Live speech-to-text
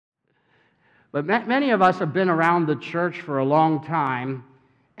But many of us have been around the church for a long time,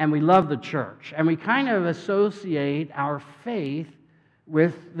 and we love the church. And we kind of associate our faith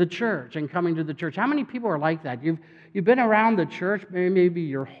with the church and coming to the church. How many people are like that? You've been around the church maybe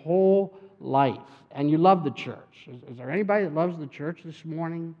your whole life, and you love the church. Is there anybody that loves the church this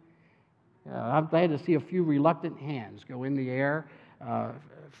morning? I'm glad to see a few reluctant hands go in the air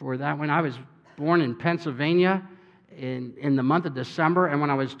for that one. I was born in Pennsylvania in the month of December, and when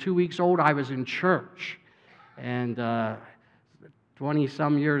I was 2 weeks old, I was in church. And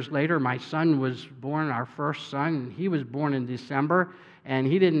 20-some years later, my son was born, our first son, and he was born in December, and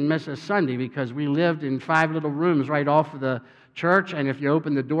he didn't miss a Sunday because we lived in 5 little rooms right off of the church, and if you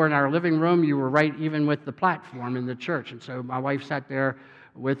opened the door in our living room, you were right even with the platform in the church. And so my wife sat there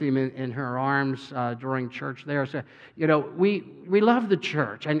with him in her arms during church there. So, we love the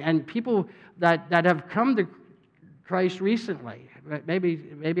church, and people that have come to Christ recently.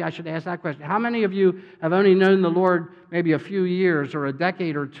 Maybe I should ask that question. How many of you have only known the Lord maybe a few years or a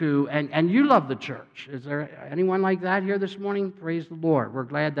decade or two, and you love the church? Is there anyone like that here this morning? Praise the Lord. We're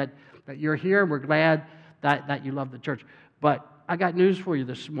glad that you're here. We're glad that you love the church. But I got news for you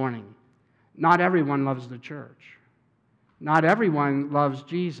this morning. Not everyone loves the church. Not everyone loves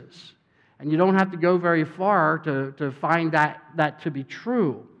Jesus. And you don't have to go very far to find that to be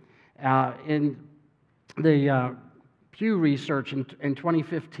true. In the Pew Research in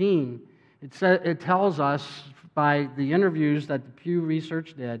 2015, it tells us by the interviews that the Pew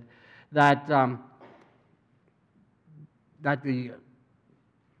Research did that the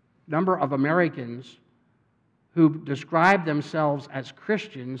number of Americans who describe themselves as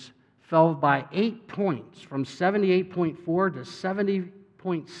Christians fell by 8 points, from 78.4 to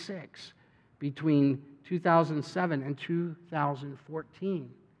 70.6 between 2007 and 2014.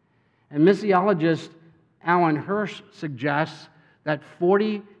 And missiologist Alan Hirsch suggests that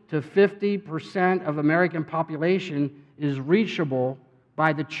 40 to 50% of American population is reachable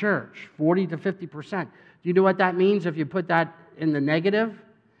by the church, 40 to 50%. Do you know what that means if you put that in the negative?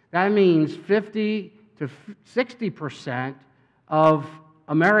 That means 50 to 60% of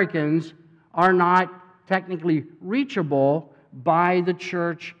Americans are not technically reachable by the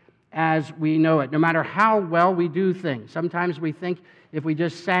church as we know it, no matter how well we do things. Sometimes we think if we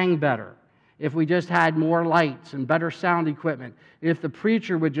just sang better, if we just had more lights and better sound equipment, if the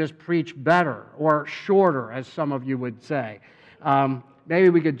preacher would just preach better or shorter, as some of you would say, maybe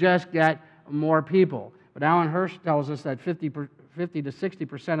we could just get more people. But Alan Hirsch tells us that 50 to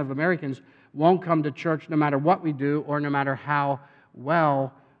 60% of Americans won't come to church no matter what we do or no matter how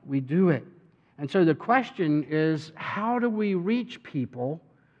well we do it. And so the question is, how do we reach people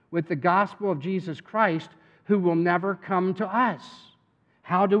with the gospel of Jesus Christ who will never come to us?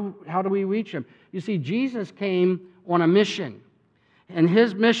 How do we reach them? You see, Jesus came on a mission, and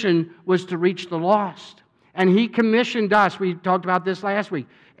his mission was to reach the lost. And he commissioned us. We talked about this last week.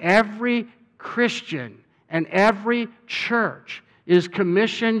 Every Christian and every church is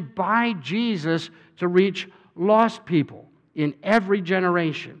commissioned by Jesus to reach lost people in every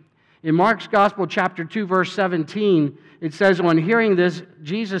generation. In Mark's Gospel, chapter 2, verse 17, it says, on hearing this,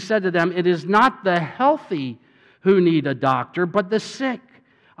 Jesus said to them, "It is not the healthy who need a doctor, but the sick.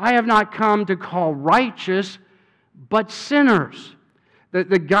 I have not come to call righteous, but sinners."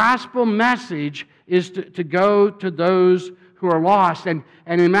 The gospel message is to go to those who are lost. And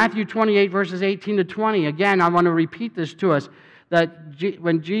in Matthew 28, verses 18 to 20, again, I want to repeat this to us, that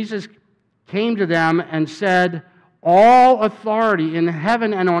when Jesus came to them and said, "All authority in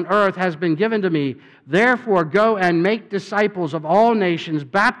heaven and on earth has been given to me. Therefore, go and make disciples of all nations,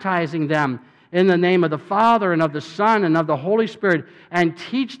 baptizing them in the name of the Father and of the Son and of the Holy Spirit, and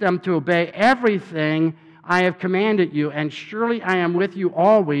teach them to obey everything I have commanded you. And surely I am with you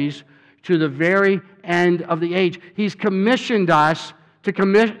always to the very end of the age." He's commissioned us to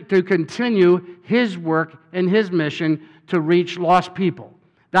continue his work and his mission to reach lost people.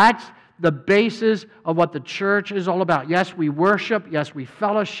 That's the basis of what the church is all about. Yes, we worship. Yes, we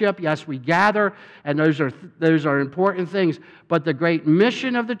fellowship. Yes, we gather. And those are important things. But the great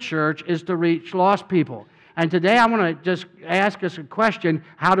mission of the church is to reach lost people. And today I want to just ask us a question.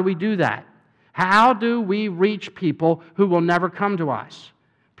 How do we do that? How do we reach people who will never come to us?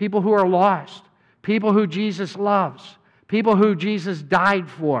 People who are lost. People who Jesus loves. People who Jesus died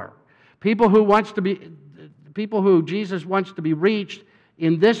for. People who Jesus wants to be reached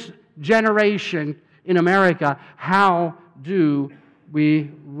in this generation in America. How do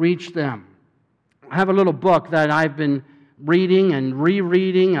we reach them? I have a little book that I've been reading and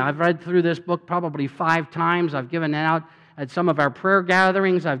rereading. I've read through this book probably 5 times. I've given it out at some of our prayer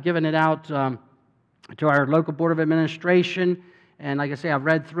gatherings. I've given it out to our local Board of Administration. And like I say, I've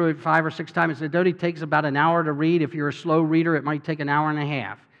read through it 5 or 6 times. It only takes about an hour to read. If you're a slow reader, it might take an hour and a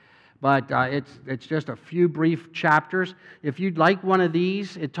half. But it's just a few brief chapters. If you'd like one of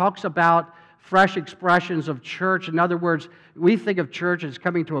these, it talks about fresh expressions of church. In other words, we think of church as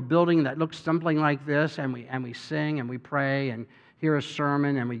coming to a building that looks something like this, and we sing and we pray and hear a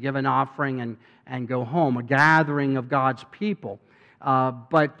sermon and we give an offering and go home, a gathering of God's people.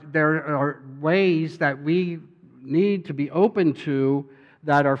 But there are ways that we need to be open to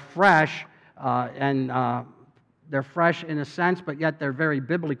that are fresh, and they're fresh in a sense, but yet they're very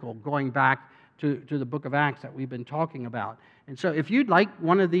biblical, going back to the book of Acts that we've been talking about. And so if you'd like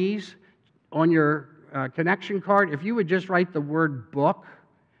one of these on your connection card, if you would just write the word book,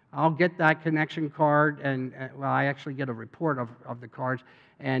 I'll get that connection card, and well, I actually get a report of the cards,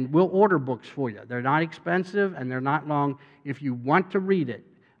 and we'll order books for you. They're not expensive, and they're not long. If you want to read it,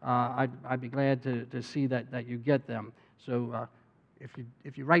 I'd be glad to see that you get them. So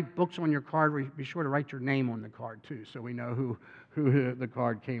if you write books on your card, be sure to write your name on the card, too, so we know who the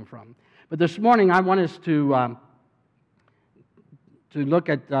card came from. But this morning, I want us to look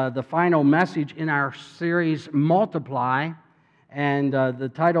at the final message in our series, Multiply. And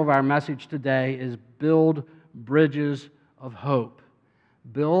the title of our message today is Build Bridges of Hope.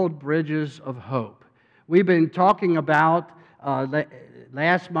 Build Bridges of Hope. We've been talking about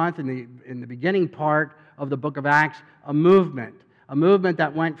last month in the beginning part of the book of Acts, a movement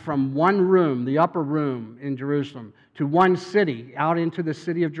that went from one room, the upper room in Jerusalem, to one city, out into the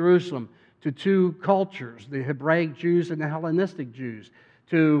city of Jerusalem, to 2 cultures, the Hebraic Jews and the Hellenistic Jews,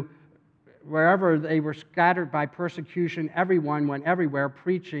 to wherever they were scattered by persecution. Everyone went everywhere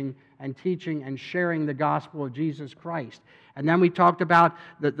preaching and teaching and sharing the gospel of Jesus Christ. And then we talked about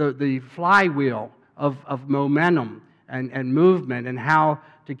the flywheel of momentum and movement and how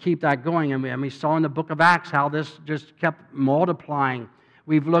to keep that going. And we saw in the book of Acts how this just kept multiplying.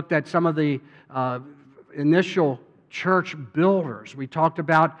 We've looked at some of the initial church builders. We talked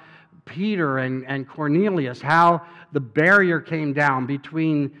about Peter and Cornelius, how the barrier came down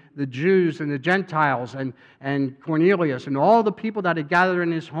between the Jews and the Gentiles, and Cornelius and all the people that had gathered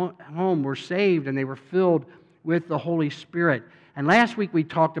in his home were saved, and they were filled with the Holy Spirit. And last week we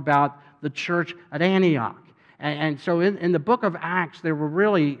talked about the church at Antioch. And so in the book of Acts, there were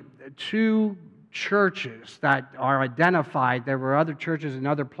really 2 churches that are identified. There were other churches in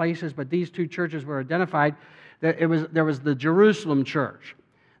other places, but these 2 churches were identified. There was the Jerusalem church.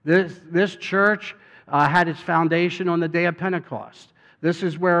 This church had its foundation on the day of Pentecost. This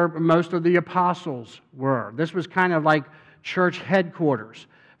is where most of the apostles were. This was kind of like church headquarters.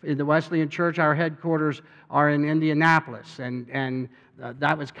 In the Wesleyan Church, our headquarters are in Indianapolis, and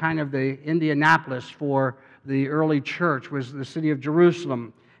that was kind of the Indianapolis for the early church, was the city of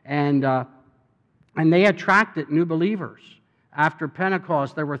Jerusalem. And they attracted new believers. After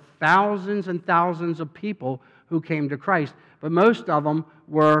Pentecost, there were thousands and thousands of people who came to Christ, but most of them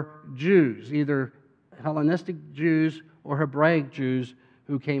were Jews, either Hellenistic Jews or Hebraic Jews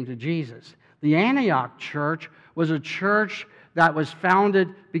who came to Jesus. The Antioch church was a church that was founded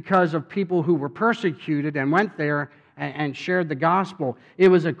because of people who were persecuted and went there and shared the gospel. It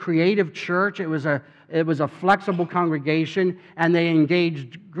was a creative church. It was a flexible congregation, and they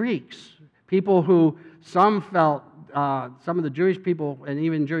engaged Greeks, people who some of the Jewish people and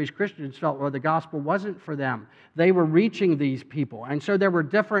even Jewish Christians felt, well, the gospel wasn't for them. They were reaching these people. And so there were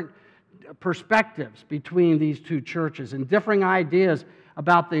different perspectives between these 2 churches and differing ideas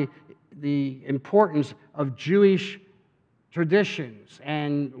about the importance of Jewish traditions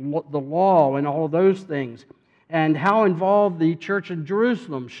and the law and all of those things, and how involved the church in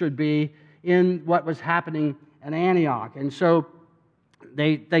Jerusalem should be in what was happening in Antioch. And so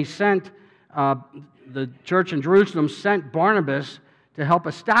they sent, the church in Jerusalem sent Barnabas to help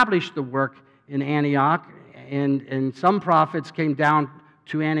establish the work in Antioch, and some prophets came down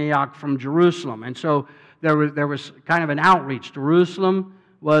to Antioch from Jerusalem. And so there was kind of an outreach. Jerusalem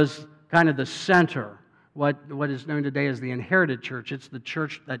was kind of the center, what is known today as the inherited church. It's the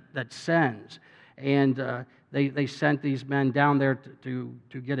church that sends. And they sent these men down there to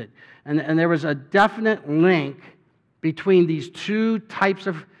get it. And there was a definite link between these 2 types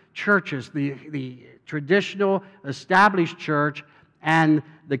of churches, the traditional established church and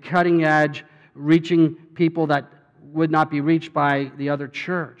the cutting edge, reaching people that would not be reached by the other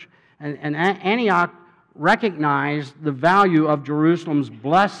church. And Antioch recognized the value of Jerusalem's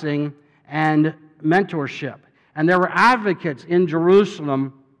blessing and mentorship. And there were advocates in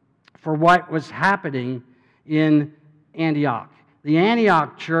Jerusalem for what was happening in Antioch. The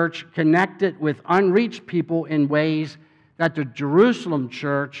Antioch church connected with unreached people in ways that the Jerusalem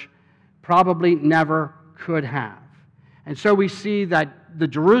church probably never could have. And so we see that the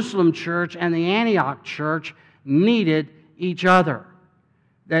Jerusalem church and the Antioch church needed each other.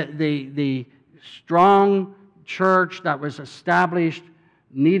 The strong church that was established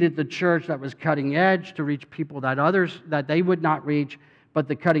needed the church that was cutting edge to reach people that they would not reach, but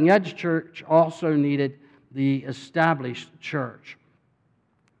the cutting edge church also needed the established church.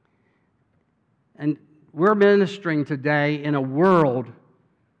 And we're ministering today in a world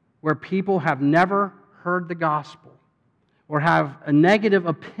where people have never heard the gospel or have a negative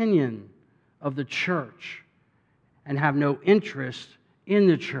opinion of the church and have no interest in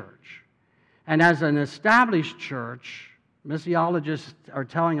the church. And as an established church, missiologists are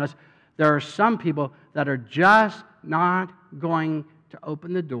telling us there are some people that are just not going to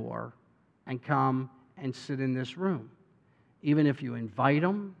open the door and come and sit in this room. Even if you invite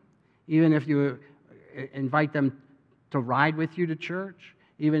them, even if you invite them to ride with you to church,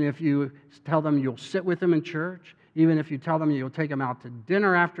 even if you tell them you'll sit with them in church, even if you tell them you'll take them out to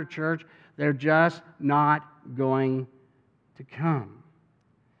dinner after church, they're just not going to come.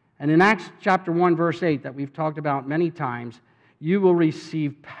 And in Acts chapter 1, verse 8, that we've talked about many times, you will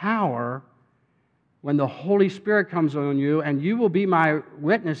receive power when the Holy Spirit comes on you, and you will be my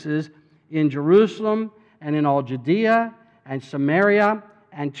witnesses in Jerusalem and in all Judea and Samaria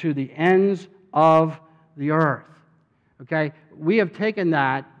and to the ends of the earth. Okay? We have taken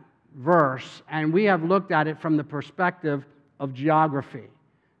that verse and we have looked at it from the perspective of geography.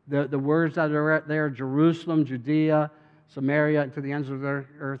 The words that are there, Jerusalem, Judea, Samaria, and to the ends of the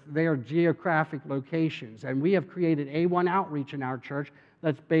earth, they are geographic locations. And we have created A1 Outreach in our church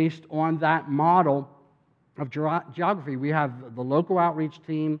that's based on that model of geography. We have the local outreach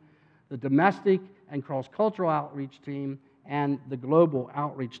team, the domestic and cross-cultural outreach team, and the global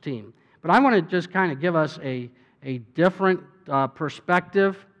outreach team. But I want to just kind of give us a different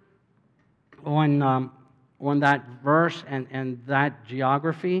perspective on that verse and that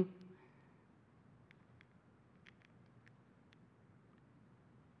geography.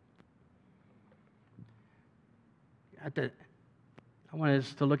 I want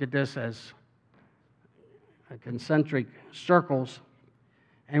us to look at this as concentric circles,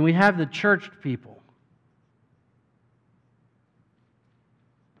 and we have the church people.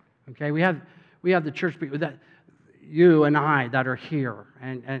 Okay, we have the church people, that you and I that are here,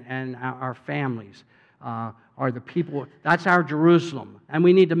 and our families are the people. That's our Jerusalem, and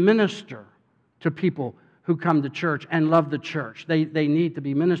we need to minister to people who come to church and love the church. They need to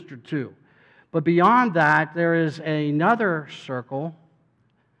be ministered to. But beyond that, there is another circle.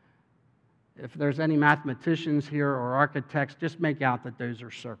 If there's any mathematicians here or architects, just make out that those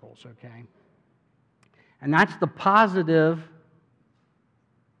are circles, okay? And that's the positive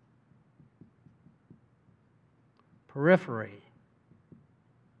periphery.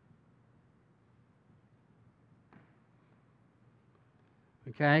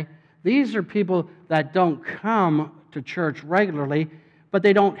 Okay? These are people that don't come to church regularly, but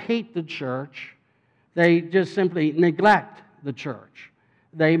they don't hate the church. They just simply neglect the church.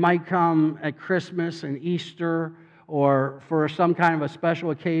 They might come at Christmas and Easter or for some kind of a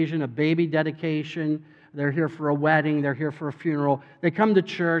special occasion, a baby dedication. They're here for a wedding. They're here for a funeral. They come to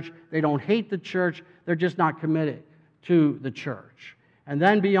church. They don't hate the church. They're just not committed to the church. And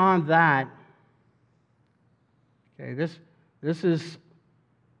then beyond that, okay, this is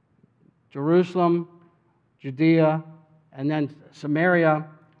Jerusalem, Judea, and then Samaria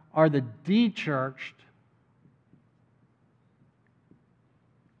are the de-churched.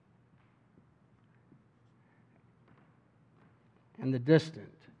 And the distant.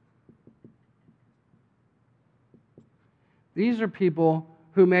 These are people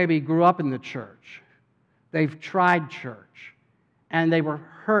who maybe grew up in the church. They've tried church, and they were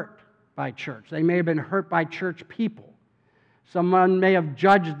hurt by church. They may have been hurt by church people. Someone may have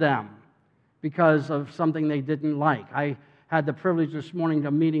judged them because of something they didn't like. I had the privilege this morning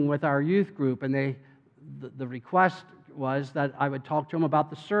of meeting with our youth group, and the request was that I would talk to them about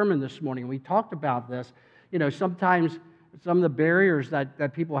the sermon this morning. We talked about this. You know, sometimes some of the barriers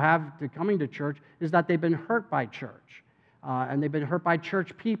that people have to coming to church is that they've been hurt by church, and they've been hurt by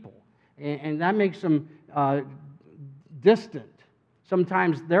church people, and that makes them distant.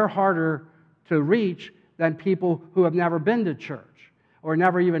 Sometimes they're harder to reach than people who have never been to church or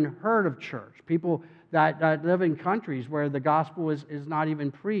never even heard of church. People that live in countries where the gospel is not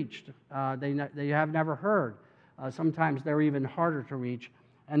even preached. They have never heard. Sometimes they're even harder to reach.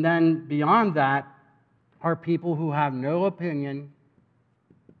 And then beyond that are people who have no opinion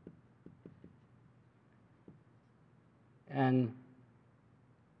and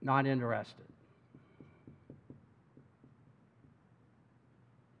not interested.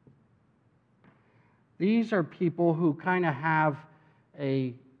 these are people who kind of have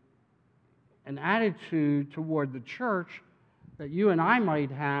an attitude toward the church that you and I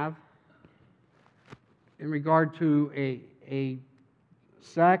might have in regard to a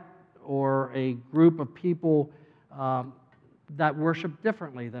sect or a group of people that worship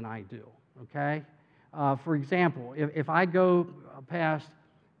differently than I do, okay? For example, if I go past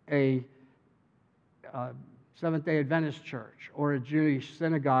a Seventh-day Adventist church or a Jewish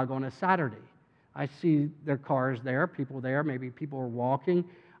synagogue on a Saturday, I see their cars there, people there, maybe people are walking.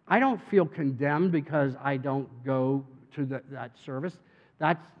 I don't feel condemned because I don't go to that service.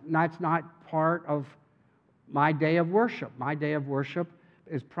 That's not part of my day of worship. My day of worship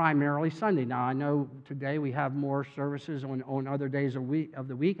is primarily Sunday. Now, I know today we have more services on other days of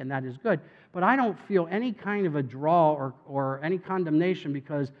the week, and that is good. But I don't feel any kind of a draw or any condemnation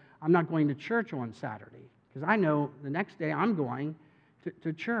because I'm not going to church on Saturday, because I know the next day I'm going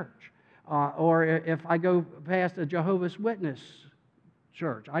to church. Or if I go past a Jehovah's Witness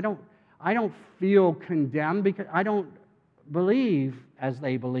church, I don't feel condemned because I don't believe as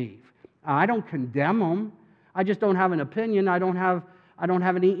they believe. I don't condemn them. I just don't have an opinion. I don't have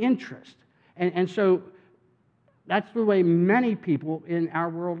any interest. And so that's the way many people in our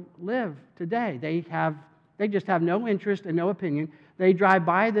world live today. They just have no interest and no opinion. They drive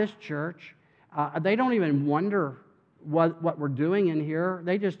by this church. They don't even wonder what we're doing in here.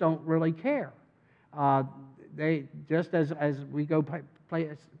 They just don't really care. They just as we go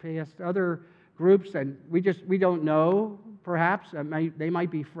past other groups, and we don't know. Perhaps they might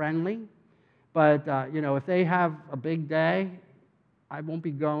be friendly, but if they have a big day, I won't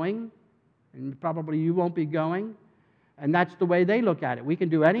be going, and probably you won't be going. And that's the way they look at it. We can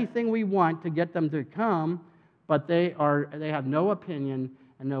do anything we want to get them to come, but they have no opinion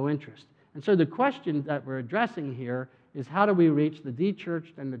and no interest. And so the question that we're addressing here is, how do we reach the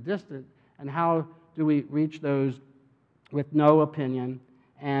de-churched and the distant, and how do we reach those with no opinion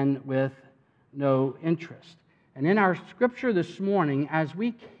and with no interest? And in our scripture this morning, as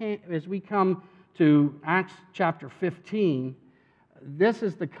we come to Acts chapter 15, this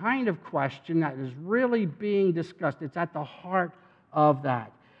is the kind of question that is really being discussed. It's at the heart of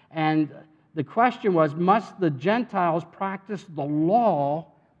that. And the question was, must the Gentiles practice the law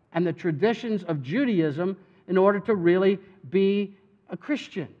and the traditions of Judaism in order to really be a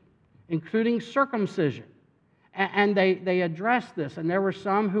Christian, including circumcision? And they addressed this, and there were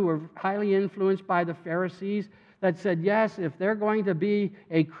some who were highly influenced by the Pharisees that said, yes, if they're going to be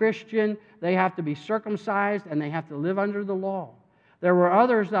a Christian, they have to be circumcised and they have to live under the law. There were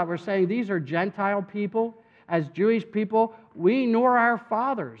others that were saying, these are Gentile people. As Jewish people, we nor our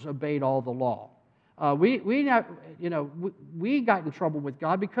fathers obeyed all the law. We got in trouble with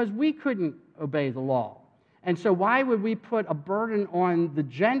God because we couldn't obey the law. And so why would we put a burden on the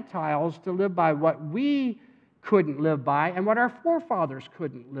Gentiles to live by what we couldn't live by and what our forefathers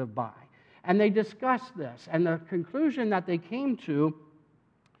couldn't live by? And they discussed this. And the conclusion that they came to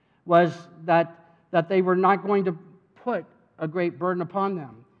was that they were not going to put a great burden upon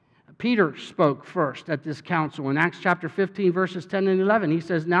them. Peter spoke first at this council in Acts chapter 15, verses 10 and 11. He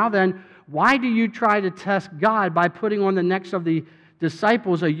says, now then, why do you try to test God by putting on the necks of the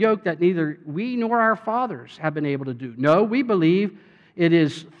disciples a yoke that neither we nor our fathers have been able to do? No, we believe it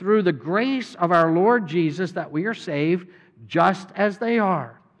is through the grace of our Lord Jesus that we are saved, just as they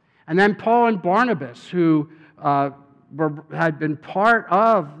are. And then Paul and Barnabas, who had been part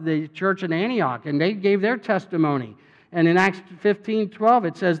of the church in Antioch, and they gave their testimony. And in Acts 15:12,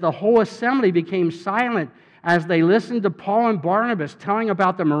 it says, the whole assembly became silent as they listened to Paul and Barnabas telling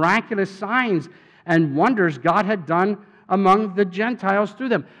about the miraculous signs and wonders God had done among the Gentiles through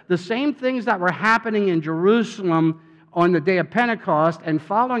them. The same things that were happening in Jerusalem on the day of Pentecost and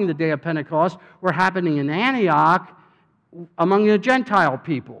following the day of Pentecost were happening in Antioch among the Gentile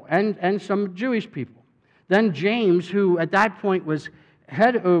people and some Jewish people. Then James, who at that point was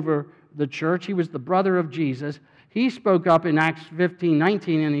head over the church, he was the brother of Jesus, he spoke up in Acts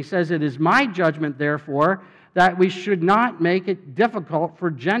 15:19, and he says, it is my judgment, therefore, that we should not make it difficult for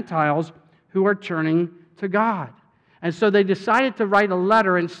Gentiles who are turning to God. And so they decided to write a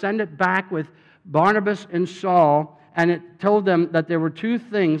letter and send it back with Barnabas and Saul, and it told them that there were two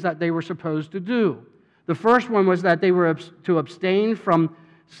things that they were supposed to do. The first one was that they were to abstain from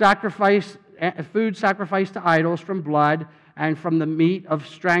food sacrificed to idols, from blood, and from the meat of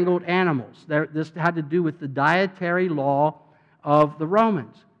strangled animals. This had to do with the dietary law of the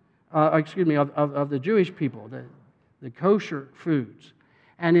Romans, of the Jewish people, the kosher foods.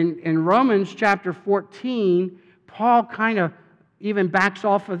 And in Romans chapter 14, Paul kind of even backs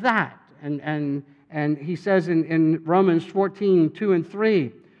off of that. And he says in Romans 14:2 and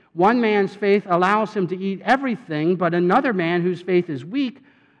 3, One man's faith allows him to eat everything, but another man whose faith is weak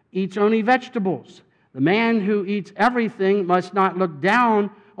eats only vegetables. The man who eats everything must not look down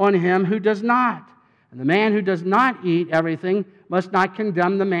on him who does not. And the man who does not eat everything must not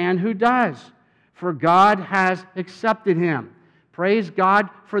condemn the man who does, for God has accepted him. Praise God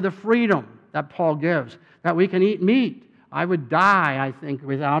for the freedom that Paul gives, that we can eat meat. I would die, I think,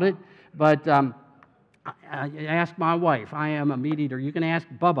 without it. But I ask my wife. I am a meat eater. You can ask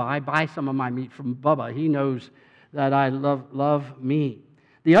Bubba. I buy some of my meat from Bubba. He knows that I love meat.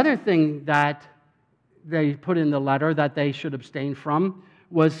 The other thing that they put in the letter that they should abstain from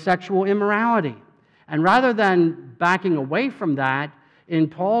was sexual immorality. And rather than backing away from that, in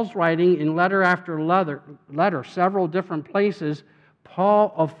Paul's writing, in letter after letter, several different places,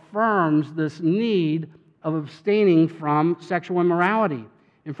 Paul affirms this need of abstaining from sexual immorality.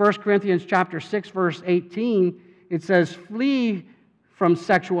 In 1 Corinthians chapter 6, verse 18, it says, "Flee from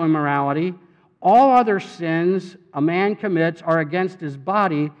sexual immorality. All other sins a man commits are against his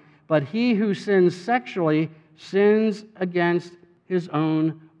body, but he who sins sexually sins against his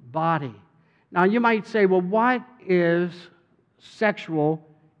own body." Now you might say, well, what is sexual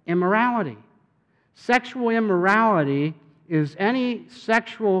immorality? Sexual immorality is any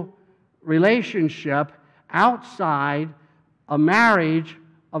sexual relationship outside a marriage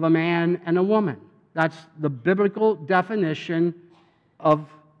of a man and a woman. That's the biblical definition of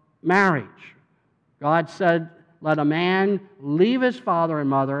marriage. God said, "Let a man leave his father and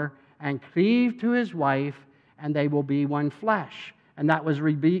mother and cleave to his wife, and they will be one flesh." And that was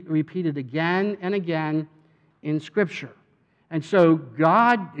repeated again and again in Scripture. And so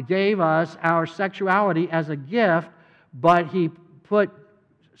God gave us our sexuality as a gift, but He put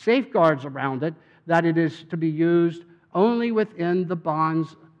safeguards around it that it is to be used only within the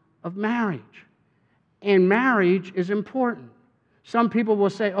bonds of marriage. And marriage is important. Some people will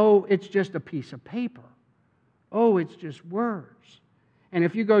say, oh, it's just a piece of paper. Oh, it's just words. And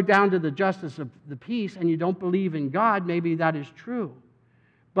if you go down to the justice of the peace and you don't believe in God, maybe that is true.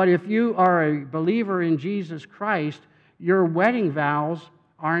 But if you are a believer in Jesus Christ, your wedding vows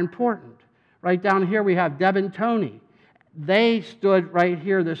are important. Right down here we have Deb and Tony. They stood right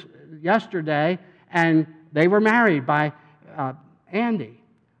here yesterday, and they were married by Andy.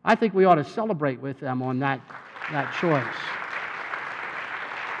 I think we ought to celebrate with them on that choice.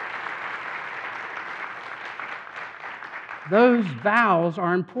 Those vows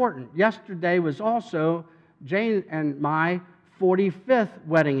are important. Yesterday was also Jane and my 45th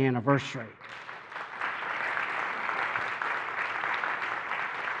wedding anniversary.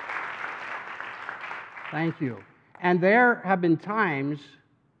 Thank you. And there have been times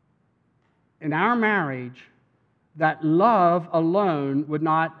in our marriage that love alone would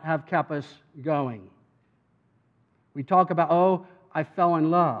not have kept us going. We talk about, oh, I fell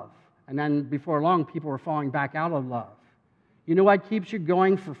in love. And then before long, people were falling back out of love. You know what keeps you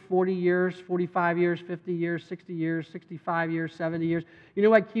going for 40 years, 45 years, 50 years, 60 years, 65 years, 70 years? You know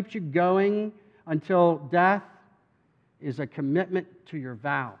what keeps you going until death? Is a commitment to your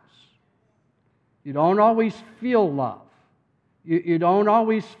vows. You don't always feel love. You don't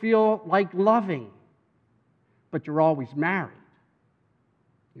always feel like loving, but you're always married.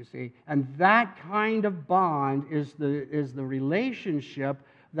 You see? And that kind of bond is the relationship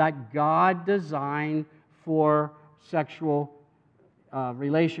that God designed for sexual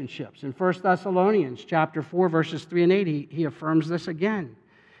relationships. In 1 Thessalonians chapter 4, verses 3 and 8, he affirms this again.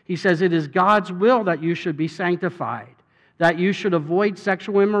 He says, "It is God's will that you should be sanctified, that you should avoid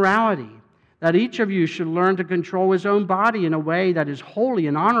sexual immorality, that each of you should learn to control his own body in a way that is holy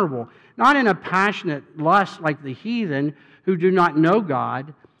and honorable, not in a passionate lust like the heathen who do not know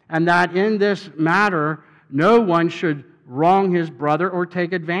God, and that in this matter no one should wrong his brother or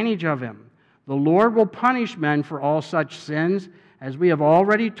take advantage of him. The Lord will punish men for all such sins, as we have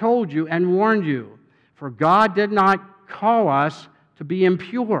already told you and warned you. For God did not call us to be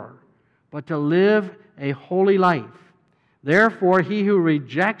impure, but to live a holy life. Therefore, he who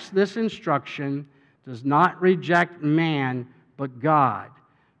rejects this instruction does not reject man, but God,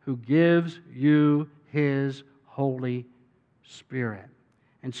 who gives you his Holy Spirit."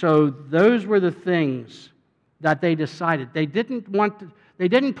 And so those were the things that they decided. They didn't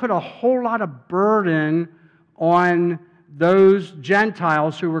put a whole lot of burden on those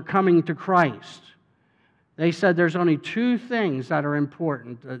Gentiles who were coming to Christ. They said there's only two things that are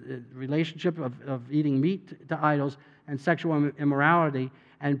important: the relationship of eating meat to idols and sexual immorality.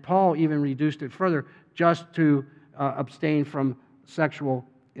 And Paul even reduced it further, just to abstain from sexual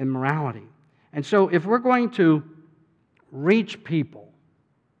immorality. And so if we're going to reach people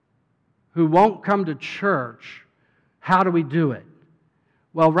who won't come to church, how do we do it?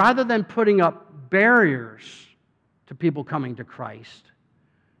 Well, rather than putting up barriers to people coming to Christ,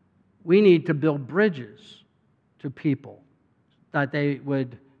 we need to build bridges to people that they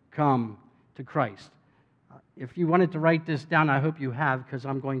would come to Christ. If you wanted to write this down, I hope you have, because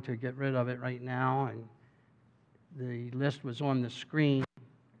I'm going to get rid of it right now, and the list was on the screen.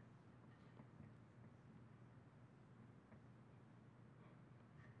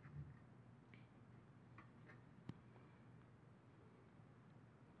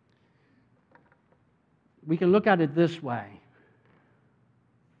 We can look at it this way.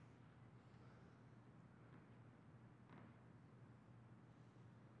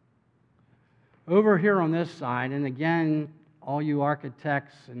 Over here on this side, and again, all you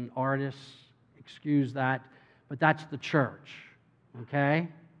architects and artists, excuse that, but that's the church, okay?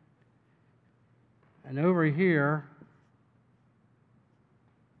 And over here,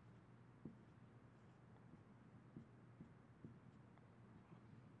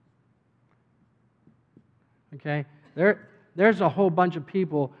 okay, there's a whole bunch of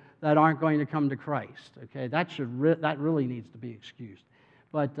people that aren't going to come to Christ, okay? That really needs to be excused.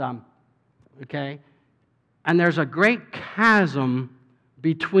 But okay? And there's a great chasm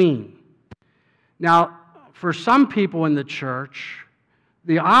between. Now, for some people in the church,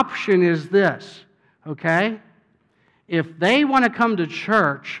 the option is this, okay? If they want to come to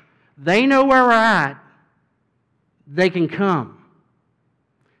church, they know where we're at, they can come.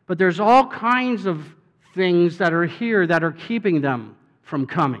 But there's all kinds of things that are here that are keeping them from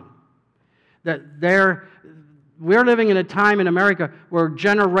coming. We're living in a time in America where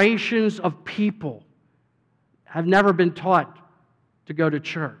generations of people have never been taught to go to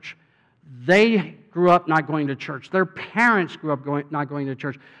church. They grew up not going to church. Their parents grew up not going to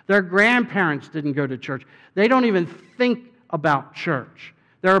church. Their grandparents didn't go to church. They don't even think about church.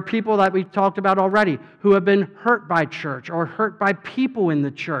 There are people that we've talked about already who have been hurt by church or hurt by people in the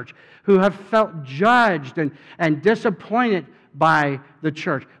church, who have felt judged and disappointed by the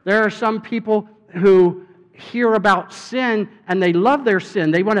church. There are some people who hear about sin and they love their sin.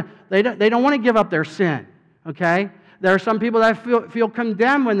 They don't want to give up their sin. Okay? There are some people that feel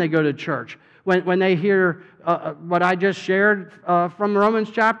condemned when they go to church. When they hear what I just shared from Romans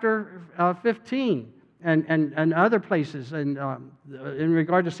chapter 15 and other places and in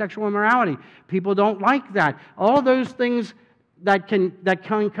regard to sexual immorality, people don't like that. All those things that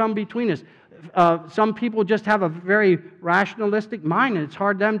can come between us. Some people just have a very rationalistic mind, and it's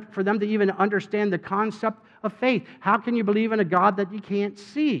hard for them to even understand the concept of faith. How can you believe in a God that you can't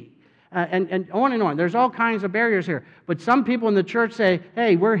see? And on and on. There's all kinds of barriers here. But some people in the church say,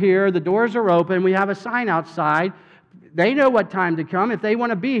 hey, we're here, the doors are open, we have a sign outside. They know what time to come. If they want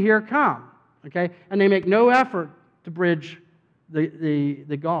to be here, come. Okay? And they make no effort to bridge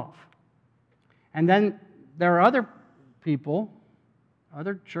the gulf. And then there are other people,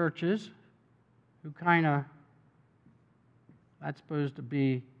 other churches, who kind of, that's supposed to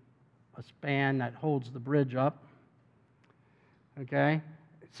be a span that holds the bridge up. Okay?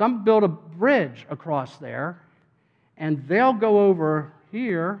 Some build a bridge across there, and they'll go over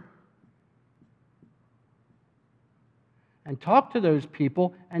here and talk to those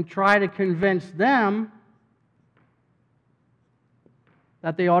people and try to convince them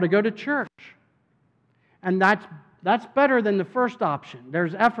that they ought to go to church. And that's better than the first option.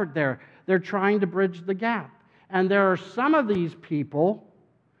 There's effort there. They're trying to bridge the gap. And there are some of these people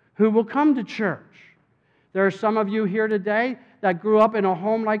who will come to church. There are some of you here today that grew up in a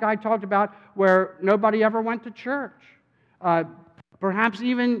home like I talked about where nobody ever went to church. Perhaps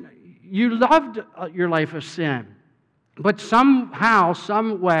even you loved your life of sin. But somehow,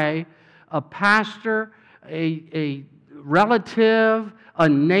 some way, a pastor, a relative, a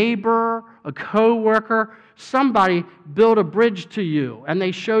neighbor, a co-worker, somebody built a bridge to you, and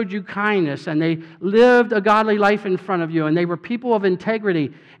they showed you kindness, and they lived a godly life in front of you, and they were people of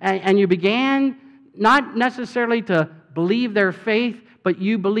integrity, and you began not necessarily to believe their faith, but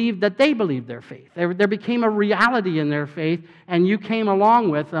you believed that they believed their faith. There became a reality in their faith, and you came along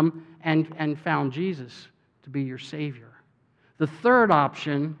with them and found Jesus to be your Savior. The third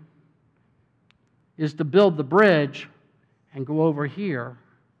option is to build the bridge and go over here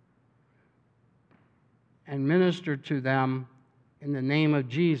and minister to them in the name of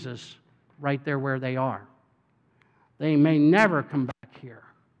Jesus right there where they are. They may never come back here.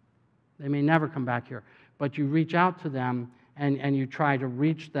 They may never come back here. But you reach out to them and you try to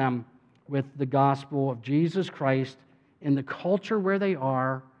reach them with the gospel of Jesus Christ in the culture where they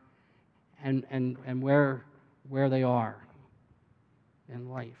are and where they are in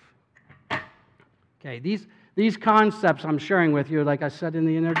life. Okay, these concepts I'm sharing with you, like I said in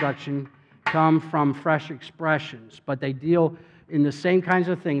the introduction, come from Fresh Expressions, but they deal in the same kinds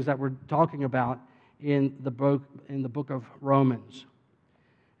of things that we're talking about in the book of Romans.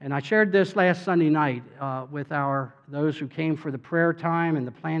 And I shared this last Sunday night with those who came for the prayer time and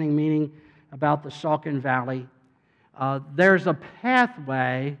the planning meeting about the Saucon Valley. There's a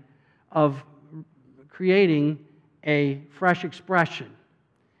pathway of creating a fresh expression.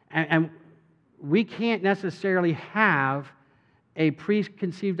 And we can't necessarily have a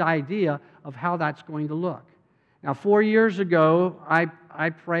preconceived idea of how that's going to look. Now, 4 years ago, I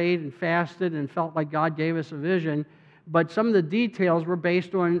prayed and fasted and felt like God gave us a vision, but some of the details were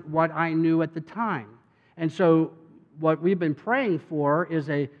based on what I knew at the time. And so what we've been praying for is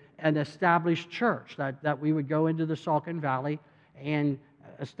an established church, that we would go into the Saucon Valley and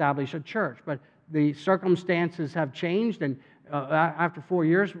establish a church. But the circumstances have changed, and after 4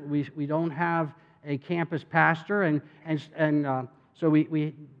 years, we don't have a campus pastor, and so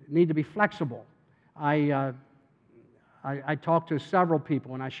we need to be flexible. I talked to several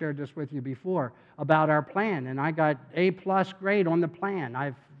people, and I shared this with you before, about our plan, and I got A+ grade on the plan.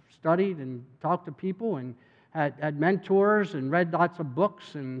 I've studied and talked to people and had mentors and read lots of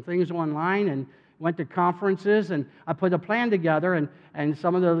books and things online and went to conferences, and I put a plan together, and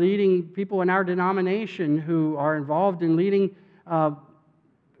some of the leading people in our denomination who are involved in leading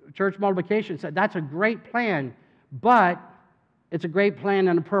church multiplication said, that's a great plan, but it's a great plan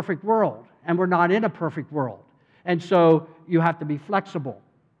in a perfect world, and we're not in a perfect world. And so you have to be flexible.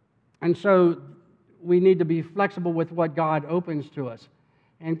 And so we need to be flexible with what God opens to us.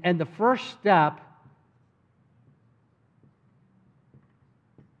 And the first step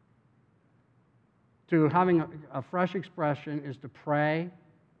to having a fresh expression is to pray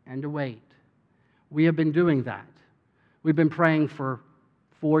and to wait. We have been doing that. We've been praying for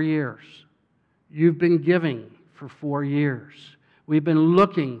 4 years. You've been giving for 4 years. We've been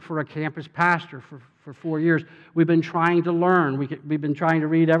looking for a campus pastor for 4 years. We've been trying to learn. We've been trying to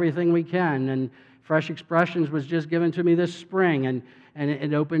read everything we can. And Fresh Expressions was just given to me this spring, and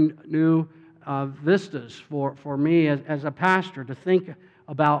it opened new vistas for me as a pastor to think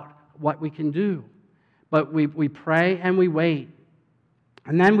about what we can do. But we pray and we wait.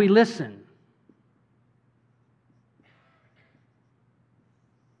 And then we listen.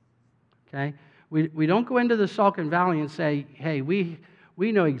 Okay? We don't go into the Saucon Valley and say, hey, we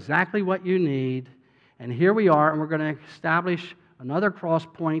know exactly what you need, and here we are, and we're going to establish another cross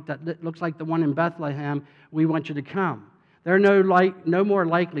point that looks like the one in Bethlehem. We want you to come. They're no more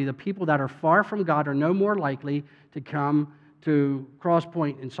likely, the people that are far from God are no more likely to come to Cross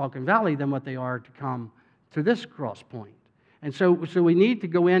Point in Saucon Valley than what they are to come to this cross point. And so we need to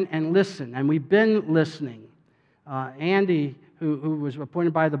go in and listen, and we've been listening. Andy, who was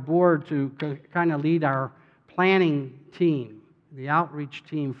appointed by the board to kind of lead our planning team, the outreach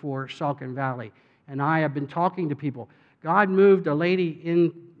team for Saucon Valley, and I have been talking to people. God moved a lady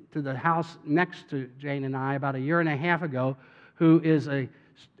into the house next to Jane and I about 1.5 years ago, who is a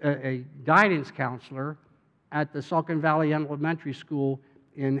guidance counselor at the Saucon Valley Elementary School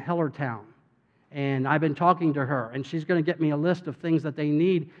in Hellertown. And I've been talking to her, and she's going to get me a list of things that they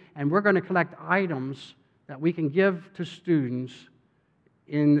need, and we're going to collect items that we can give to students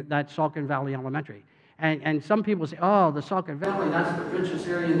in that Saucon Valley Elementary. And some people say, oh, the Saucon Valley, that's the richest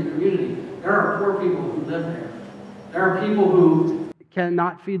area in the community. There are poor people who live there. There are people who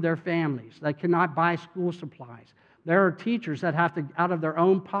cannot feed their families, that cannot buy school supplies. There are teachers that have to, out of their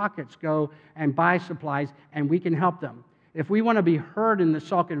own pockets, go and buy supplies, and we can help them. If we want to be heard in the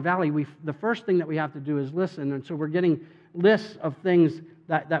Saucon Valley, the first thing that we have to do is listen, and so we're getting lists of things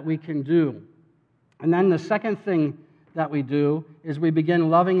that we can do. And then the second thing that we do is we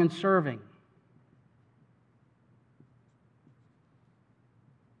begin loving and serving.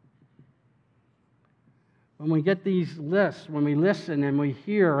 When we get these lists, when we listen and we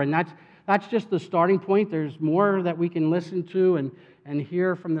hear, and that's just the starting point. There's more that we can listen to and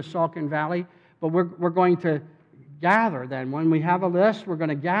hear from the Saucon Valley, but we're going to gather then. When we have a list, we're going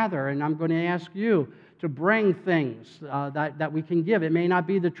to gather, and I'm going to ask you to bring things that we can give. It may not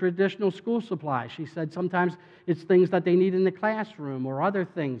be the traditional school supply. She said sometimes it's things that they need in the classroom or other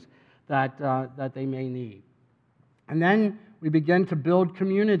things that they may need. And then we begin to build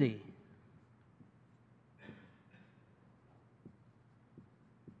community.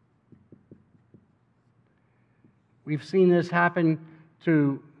 We've seen this happen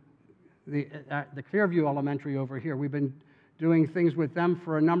to the Clearview Elementary over here. We've been doing things with them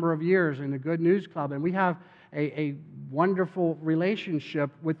for a number of years in the Good News Club, and we have a wonderful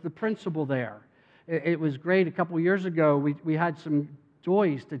relationship with the principal there. It was great. A couple years ago, we had some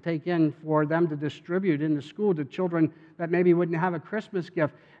toys to take in for them to distribute in the school to children that maybe wouldn't have a Christmas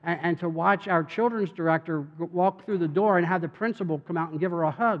gift, and to watch our children's director walk through the door and have the principal come out and give her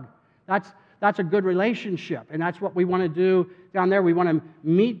a hug. That's a good relationship, and that's what we want to do down there. We want to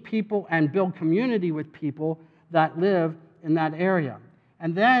meet people and build community with people that live in that area.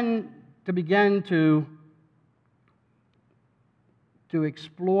 And then to begin to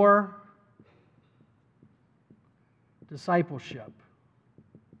explore discipleship.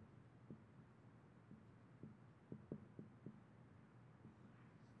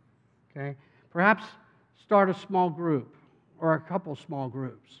 Okay? Perhaps start a small group or a couple small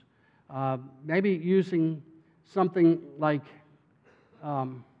groups. Maybe using something like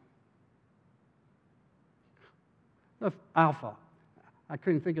the Alpha. I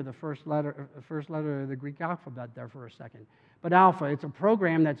couldn't think of the first letter of the Greek alphabet there for a second. But Alpha, it's a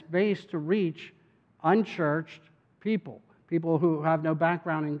program that's based to reach unchurched people who have no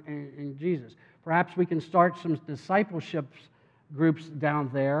background in Jesus. Perhaps we can start some discipleship groups down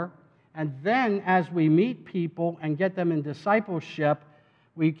there, and then as we meet people and get them in discipleship,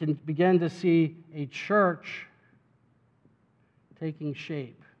 we can begin to see a church taking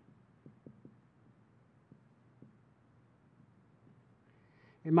shape.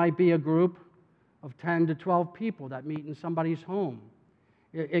 It might be a group of 10 to 12 people that meet in somebody's home.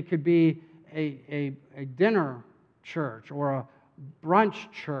 It could be a dinner church or a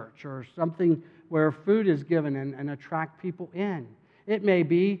brunch church or something where food is given and attract people in. It may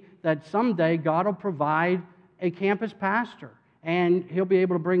be that someday God will provide a campus pastor and he'll be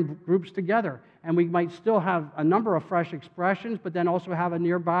able to bring groups together. And we might still have a number of fresh expressions, but then also have a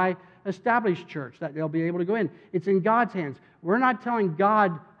nearby established church that they'll be able to go in. It's in God's hands. We're not telling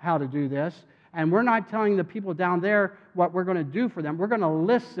God how to do this, and we're not telling the people down there what we're going to do for them. We're going to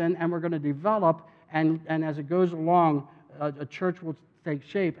listen, and we're going to develop, and as it goes along, a church will take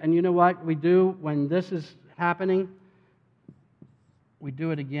shape. And you know what we do when this is happening? We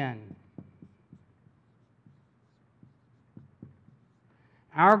do it again.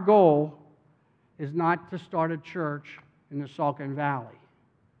 Our goal is not to start a church in the Saucon Valley.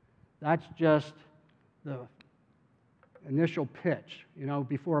 That's just the initial pitch. You know,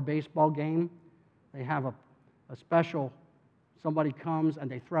 before a baseball game, they have a special, somebody comes and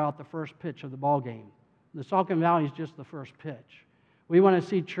they throw out the first pitch of the ball game. The Saucon Valley is just the first pitch. We want to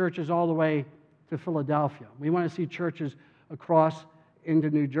see churches all the way to Philadelphia. We want to see churches across into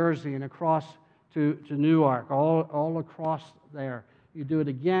New Jersey and across to Newark, all across there. You do it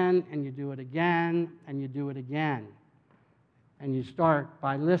again, and you do it again, and you do it again. And you start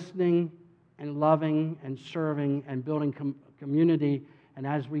by listening and loving and serving and building community. And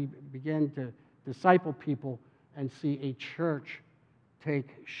as we begin to disciple people and see a church take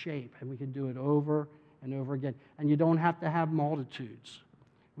shape, and we can do it over and over again. And you don't have to have multitudes.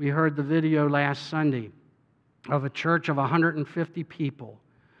 We heard the video last Sunday of a church of 150 people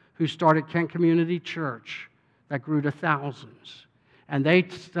who started Kent Community Church that grew to thousands. And they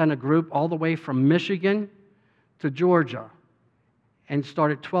sent a group all the way from Michigan to Georgia and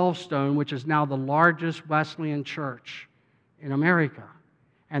started 12 Stone, which is now the largest Wesleyan church in America.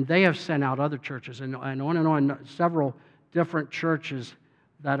 And they have sent out other churches and on, several different churches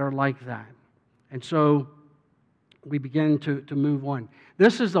that are like that. And so we begin to move on.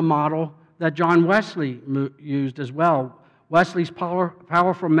 This is the model that John Wesley used as well. Wesley's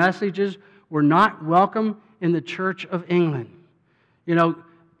powerful messages were not welcome in the Church of England. You know,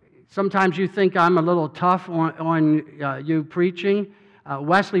 sometimes you think I'm a little tough on you preaching.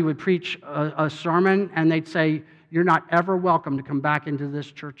 Wesley would preach a sermon, and they'd say, "You're not ever welcome to come back into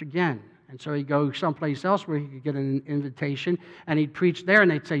this church again." And so he'd go someplace else where he could get an invitation, and he'd preach there,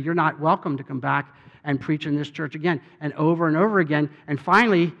 and they'd say, "You're not welcome to come back and preach in this church again." And over again. And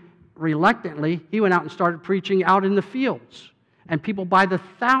finally, reluctantly, he went out and started preaching out in the fields. And people by the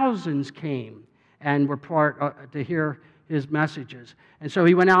thousands came and were part to hear his messages. And so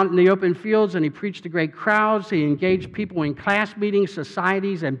he went out in the open fields and he preached to great crowds. He engaged people in class meetings,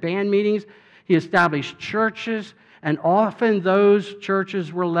 societies, and band meetings. He established churches, and often those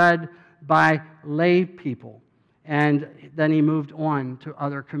churches were led by lay people. And then he moved on to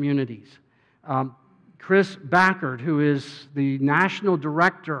other communities. Chris Backert, who is the national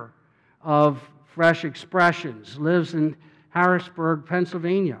director of Fresh Expressions, lives in Harrisburg,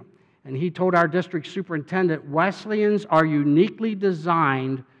 Pennsylvania. And he told our district superintendent, Wesleyans are uniquely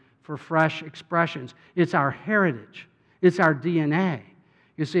designed for fresh expressions. It's our heritage. It's our DNA.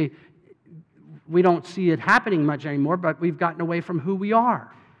 You see, we don't see it happening much anymore, but we've gotten away from who we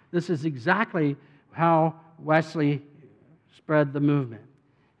are. This is exactly how Wesley spread the movement.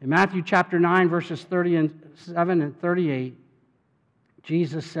 In Matthew chapter 9, verses 37 and 38,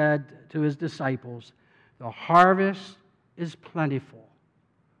 Jesus said to his disciples, "The harvest is plentiful,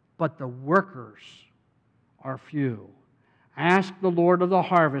 but the workers are few. Ask the Lord of the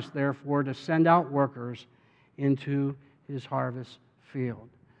harvest, therefore, to send out workers into his harvest field."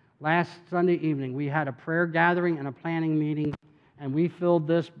 Last Sunday evening, we had a prayer gathering and a planning meeting, and we filled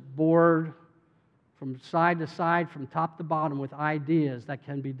this board from side to side, from top to bottom, with ideas that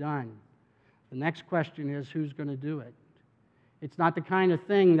can be done. The next question is, who's going to do it? It's not the kind of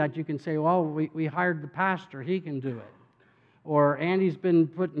thing that you can say, well, we hired the pastor, he can do it. Or Andy's been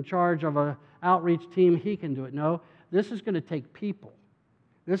put in charge of an outreach team, he can do it. No, this is going to take people.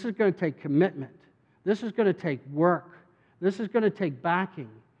 This is going to take commitment. This is going to take work. This is going to take backing.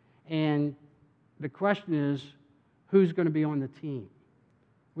 And the question is, who's going to be on the team?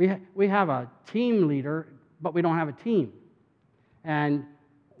 We have a team leader, but we don't have a team. And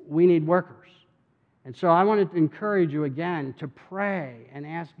we need workers. And so I wanted to encourage you again to pray and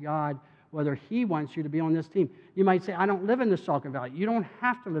ask God whether he wants you to be on this team. You might say, I don't live in the Saucon Valley. You don't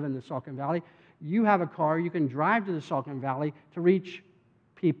have to live in the Saucon Valley. You have a car. You can drive to the Saucon Valley to reach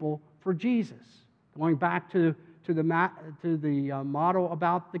people for Jesus. Going back to the model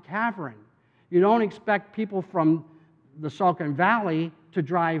about the cavern. You don't expect people from the Saucon Valley to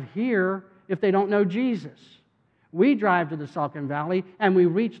drive here if they don't know Jesus. We drive to the Saucon Valley and we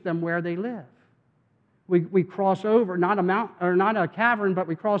reach them where they live. We cross over, not a cavern, but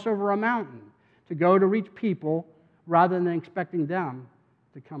we cross over a mountain to go to reach people rather than expecting them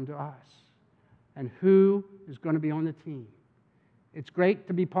to come to us. And who is going to be on the team? It's great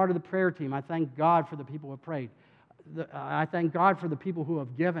to be part of the prayer team. I thank God for the people who have prayed. I thank God for the people who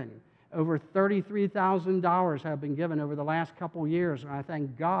have given. Over $33,000 have been given over the last couple years, and I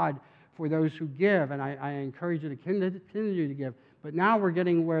thank God for those who give, and I encourage you to continue to give. But now we're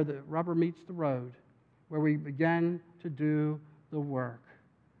getting where the rubber meets the road, where we begin to do the work.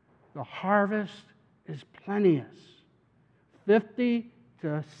 The harvest is plenteous. 50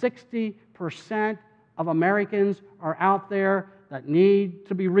 to 60% of Americans are out there that need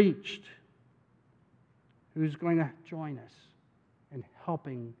to be reached. Who's going to join us in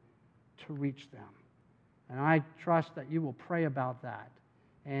helping to reach them? And I trust that you will pray about that.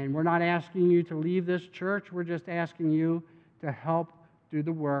 And we're not asking you to leave this church. We're just asking you to help do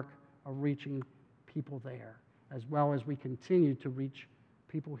the work of reaching people there, as well as we continue to reach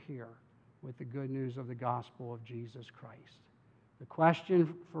people here with the good news of the gospel of Jesus Christ. The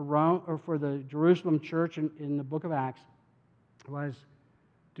question for Rome, or for the Jerusalem church in the book of Acts, was,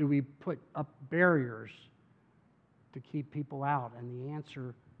 do we put up barriers to keep people out? And the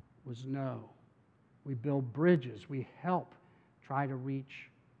answer was no. We build bridges. We help try to reach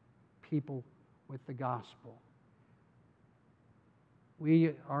people with the gospel.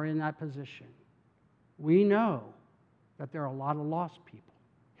 We are in that position. We know that there are a lot of lost people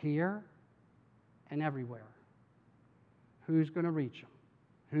here and everywhere. Who's going to reach them?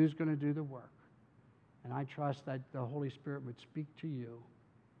 Who's going to do the work? And I trust that the Holy Spirit would speak to you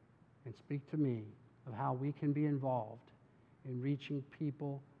and speak to me of how we can be involved in reaching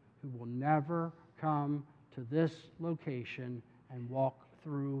people who will never come to this location and walk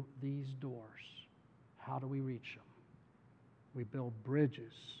through these doors. How do we reach them? We build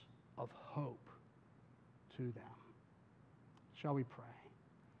bridges of hope to them. Shall we pray?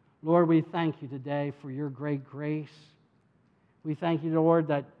 Lord, we thank you today for your great grace. We thank you, Lord,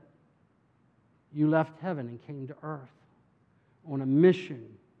 that you left heaven and came to earth on a mission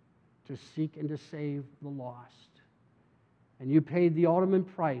to seek and to save the lost. And you paid the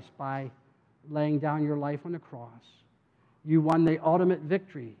ultimate price by laying down your life on the cross. You won the ultimate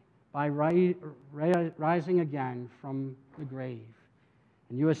victory by rising again from the grave.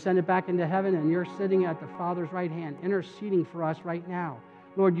 And you ascended back into heaven, and you're sitting at the Father's right hand, interceding for us right now.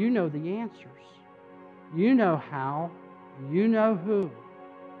 Lord, you know the answers. You know how. You know who.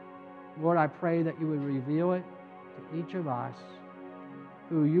 Lord, I pray that you would reveal it to each of us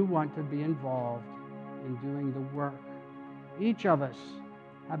who you want to be involved in doing the work. Each of us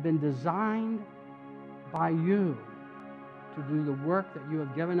have been designed by you to do the work that you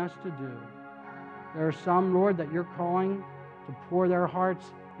have given us to do. There are some, Lord, that you're calling to pour their hearts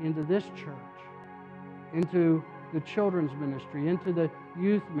into this church, into the children's ministry, into the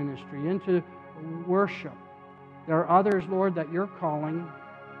youth ministry, into worship. There are others, Lord, that you're calling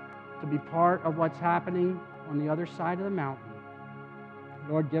to be part of what's happening on the other side of the mountain.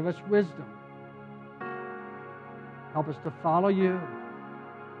 Lord, give us wisdom. Help us to follow you.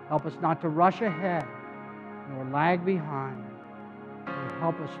 Help us not to rush ahead nor lag behind. And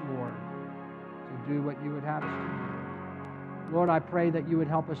help us, Lord, to do what you would have us to do. Lord, I pray that you would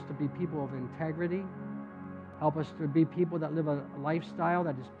help us to be people of integrity. Help us to be people that live a lifestyle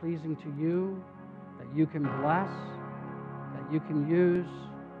that is pleasing to you, that you can bless, that you can use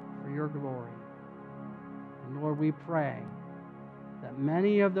for your glory. And Lord, we pray that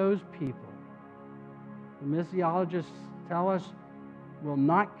many of those people who missiologists tell us will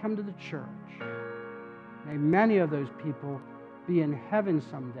not come to the church, may many of those people be in heaven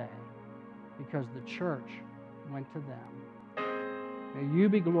someday because the church went to them. May you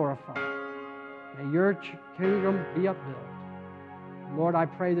be glorified. May your kingdom be upbuilt. Lord, I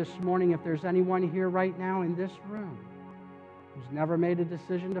pray this morning if there's anyone here right now in this room who's never made a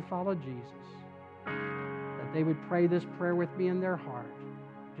decision to follow Jesus, that they would pray this prayer with me in their heart.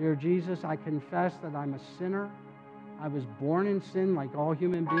 Dear Jesus, I confess that I'm a sinner. I was born in sin like all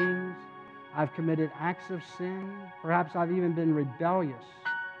human beings. I've committed acts of sin. Perhaps I've even been rebellious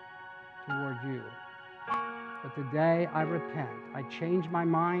toward you. But today I repent. I change my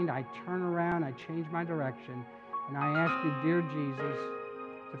mind. I turn around. I change my direction. And I ask you, dear Jesus,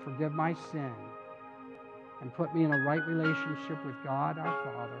 to forgive my sin and put me in a right relationship with God our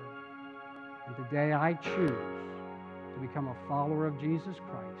Father. And today I choose to become a follower of Jesus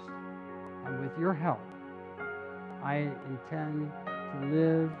Christ. And with your help, I intend to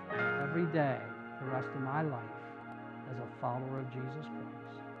live every day the rest of my life as a follower of Jesus Christ.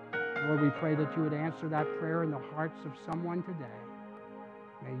 Lord, we pray that you would answer that prayer in the hearts of someone today.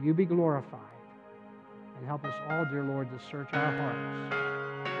 May you be glorified. And help us all, dear Lord, to search our hearts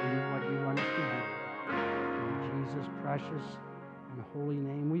for what you want us to do. In Jesus' precious and holy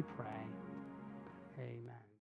name we pray. Amen.